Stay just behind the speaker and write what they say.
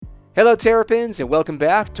Hello, Terrapins, and welcome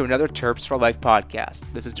back to another Terps for Life podcast.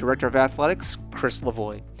 This is Director of Athletics, Chris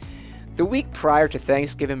Lavoie. The week prior to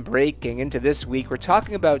Thanksgiving break and into this week, we're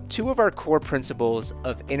talking about two of our core principles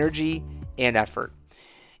of energy and effort.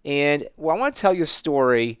 And I want to tell you a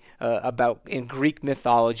story about in Greek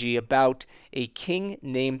mythology about a king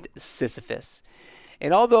named Sisyphus.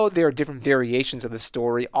 And although there are different variations of the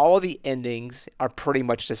story, all of the endings are pretty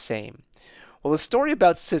much the same. Well, the story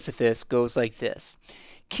about Sisyphus goes like this.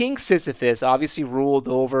 King Sisyphus obviously ruled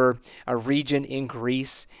over a region in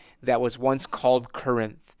Greece that was once called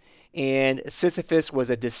Corinth. And Sisyphus was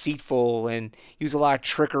a deceitful and used a lot of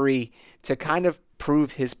trickery to kind of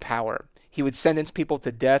prove his power. He would sentence people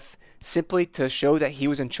to death simply to show that he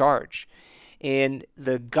was in charge. And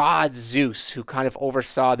the god Zeus, who kind of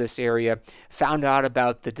oversaw this area, found out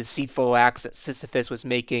about the deceitful acts that Sisyphus was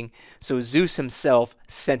making. So Zeus himself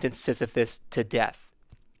sentenced Sisyphus to death.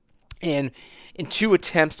 And in two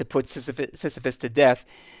attempts to put Sisyphus to death,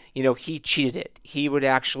 he cheated it. He would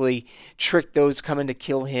actually trick those coming to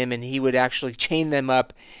kill him, and he would actually chain them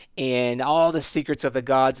up, and all the secrets of the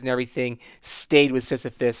gods and everything stayed with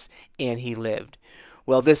Sisyphus, and he lived.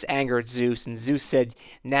 Well, this angered Zeus, and Zeus said,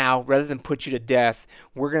 now, rather than put you to death,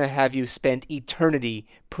 we're going to have you spend eternity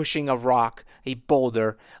pushing a rock, a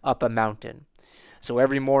boulder, up a mountain. So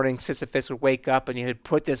every morning, Sisyphus would wake up and he would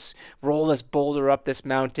roll this boulder up this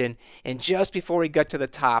mountain. And just before he got to the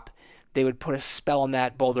top, they would put a spell on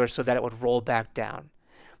that boulder so that it would roll back down.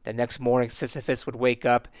 The next morning, Sisyphus would wake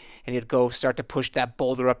up and he'd go start to push that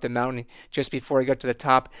boulder up the mountain. Just before he got to the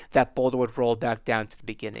top, that boulder would roll back down to the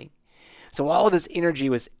beginning. So all of his energy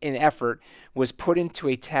and effort was put into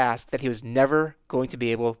a task that he was never going to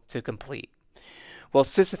be able to complete. Well,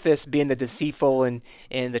 Sisyphus, being the deceitful and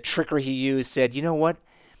the trickery he used, said, you know what?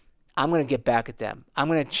 I'm going to get back at them. I'm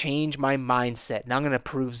going to change my mindset, and I'm going to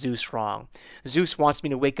prove Zeus wrong. Zeus wants me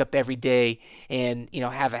to wake up every day and,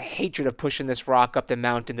 have a hatred of pushing this rock up the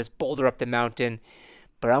mountain, this boulder up the mountain,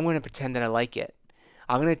 but I'm going to pretend that I like it.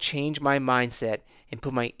 I'm going to change my mindset and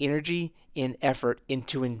put my energy and effort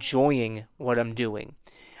into enjoying what I'm doing.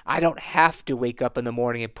 I don't have to wake up in the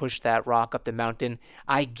morning and push that rock up the mountain.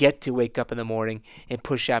 I get to wake up in the morning and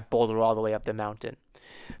push that boulder all the way up the mountain.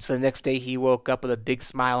 So the next day he woke up with a big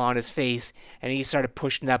smile on his face and he started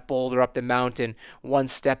pushing that boulder up the mountain one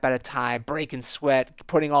step at a time, breaking sweat,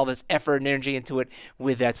 putting all this effort and energy into it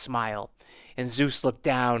with that smile. And Zeus looked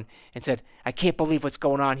down and said, I can't believe what's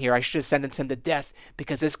going on here. I should have sentenced him to death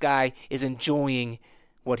because this guy is enjoying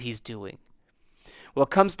what he's doing. Well, it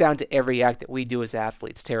comes down to every act that we do as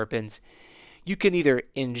athletes, Terrapins. You can either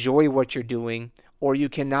enjoy what you're doing or you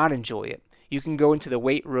cannot enjoy it. You can go into the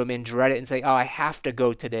weight room and dread it and say, I have to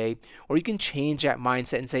go today. Or you can change that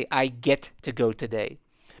mindset and say, I get to go today.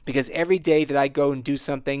 Because every day that I go and do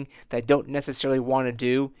something that I don't necessarily want to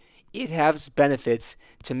do, it has benefits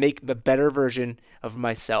to make a better version of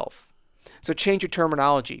myself. So change your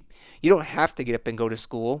terminology. You don't have to get up and go to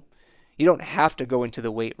school. You don't have to go into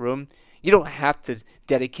the weight room. You don't have to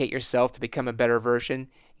dedicate yourself to become a better version.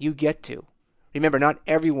 You get to. Remember, not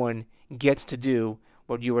everyone gets to do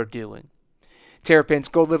what you are doing. Terrapins,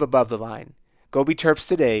 go live above the line. Go be Terps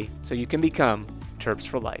today so you can become Terps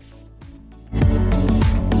for life.